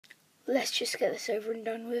let's just get this over and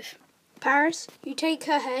done with. Paris, you take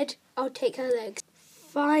her head, I'll take her legs.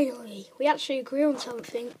 Finally, we actually agree on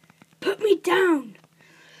something. Put me down!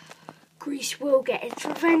 Greece will get its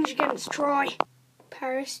revenge against Troy.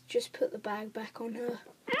 Paris, just put the bag back on her.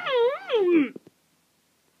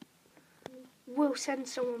 We'll send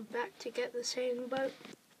someone back to get the sailing boat.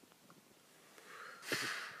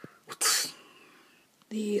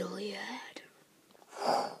 The Illyad.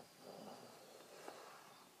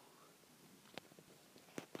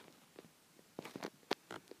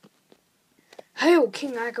 Hail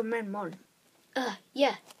King Agamemnon.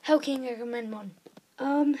 Yeah, Hail King Agamemnon.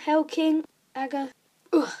 Hail King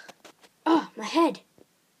my head.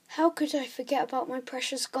 How could I forget about my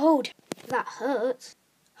precious gold? That hurts.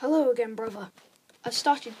 Hello again, brother. I've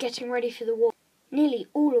started getting ready for the war. Nearly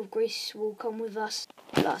all of Greece will come with us.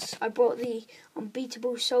 Plus, I brought the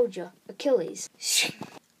unbeatable soldier, Achilles.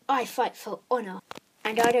 I fight for honour,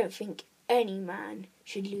 and I don't think any man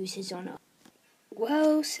should lose his honour.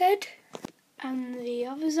 Well said. And the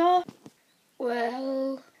others are?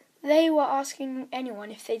 Well, they were asking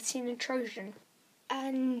anyone if they'd seen a Trojan.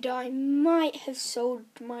 And I might have sold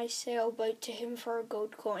my sailboat to him for a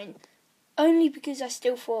gold coin. Only because I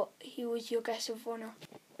still thought he was your guest of honour.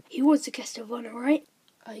 He was the guest of honour, right?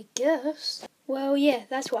 I guess. Well, yeah,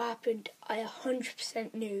 that's what happened. I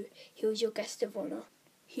 100% knew he was your guest of honour.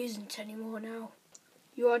 He isn't anymore now.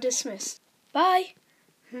 You are dismissed. Bye.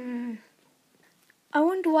 I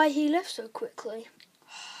wonder why he left so quickly.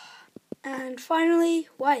 And finally,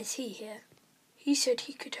 why is he here? He said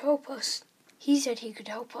he could help us.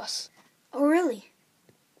 Oh, really?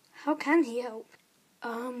 How can he help?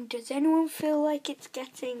 Does anyone feel like it's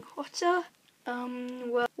getting hotter?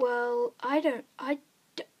 Well, I don't. I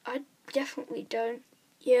definitely don't.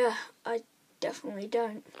 Yeah, I definitely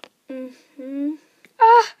don't.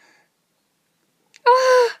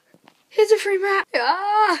 Here's a free map.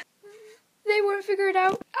 They won't figure it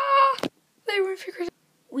out. They won't figure it out.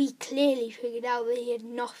 We clearly figured out that he had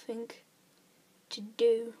nothing to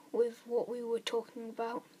do with what we were talking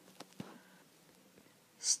about.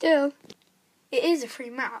 Still, it is a free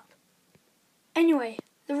map. Anyway,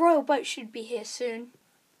 the royal boat should be here soon.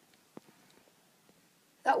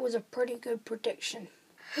 That was a pretty good prediction.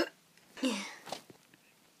 Yeah.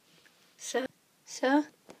 Sir?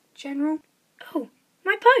 General? Oh,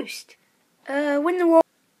 my post! When the war...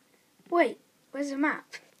 Wait, where's the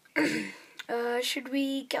map? Should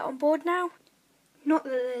we get on board now? Not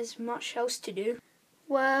that there's much else to do.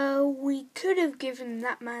 Well, we could have given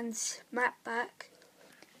that man's map back.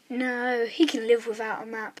 No, he can live without a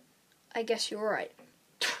map. I guess you're right.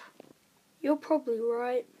 You're probably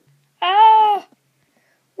right.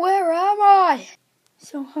 Where am I?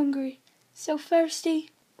 So hungry, so thirsty.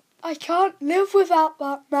 I can't live without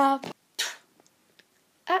that map.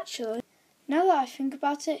 Actually, now that I think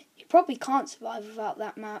about it, you probably can't survive without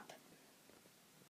that map.